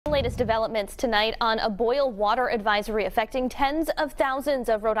latest developments tonight on a boil water advisory affecting tens of thousands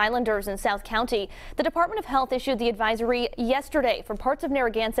of Rhode Islanders in South County. The Department of Health issued the advisory yesterday for parts of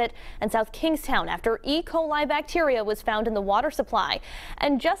Narragansett and South Kingstown after E. coli bacteria was found in the water supply.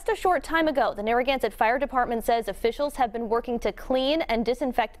 And just a short time ago, the Narragansett Fire Department says officials have been working to clean and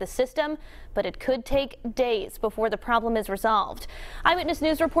disinfect the system, but it could take days before the problem is resolved. Eyewitness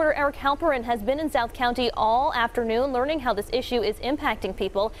News reporter Eric Halperin has been in South County all afternoon learning how this issue is impacting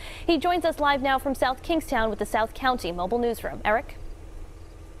people. He joins us live now from South Kingstown with the South County Mobile Newsroom. Eric?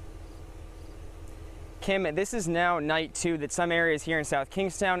 Kim, this is now night 2 that some areas here in South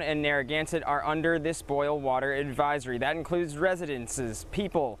Kingstown and Narragansett are under this boil water advisory. That includes residences,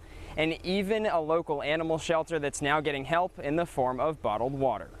 people, and even a local animal shelter that's now getting help in the form of bottled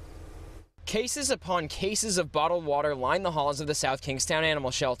water. Cases upon cases of bottled water line the halls of the South Kingstown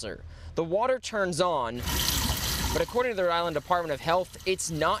Animal Shelter. The water turns on, but according to the Rhode Island Department of Health,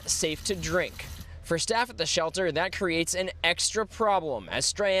 it's not safe to drink. For staff at the shelter, that creates an extra problem as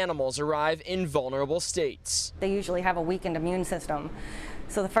stray animals arrive in vulnerable states. They usually have a weakened immune system.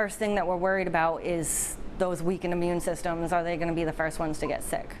 So the first thing that we're worried about is those weakened immune systems. Are they going to be the first ones to get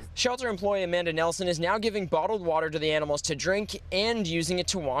sick? Shelter employee Amanda Nelson is now giving bottled water to the animals to drink and using it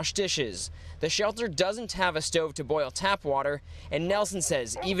to wash dishes. The shelter doesn't have a stove to boil tap water, and Nelson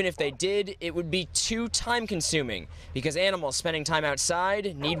says even if they did, it would be too time-consuming because animals spending time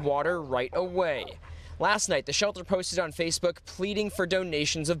outside need water right away. Last night, the shelter posted on Facebook pleading for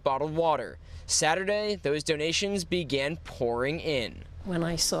donations of bottled water. Saturday, those donations began pouring in. When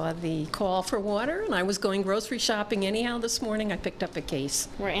I saw the call for water and I was going grocery shopping anyhow this morning, I picked up a case.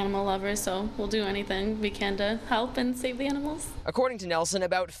 We're animal lovers, so we'll do anything we can to help and save the animals. According to Nelson,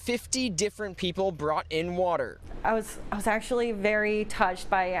 about 50 different people brought in water. I was actually very touched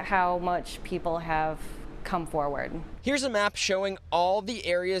by how much people have come forward. Here's a map showing all the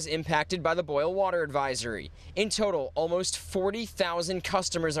areas impacted by the boil water advisory. In total, almost 40,000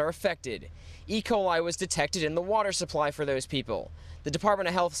 customers are affected. E. coli was detected in the water supply for those people. The Department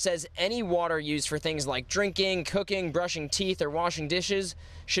of Health says any water used for things like drinking, cooking, brushing teeth, or washing dishes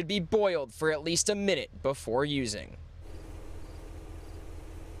should be boiled for at least a minute before using.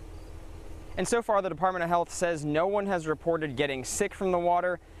 And so far, the Department of Health says no one has reported getting sick from the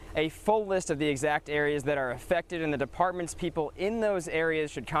water. A full list of the exact areas that are affected and the department's people in those areas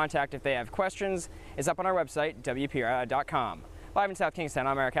should contact if they have questions is up on our website, WPRI.com. Live in South Kingstown,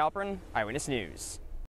 I'm Eric Halperin, Eyewitness News.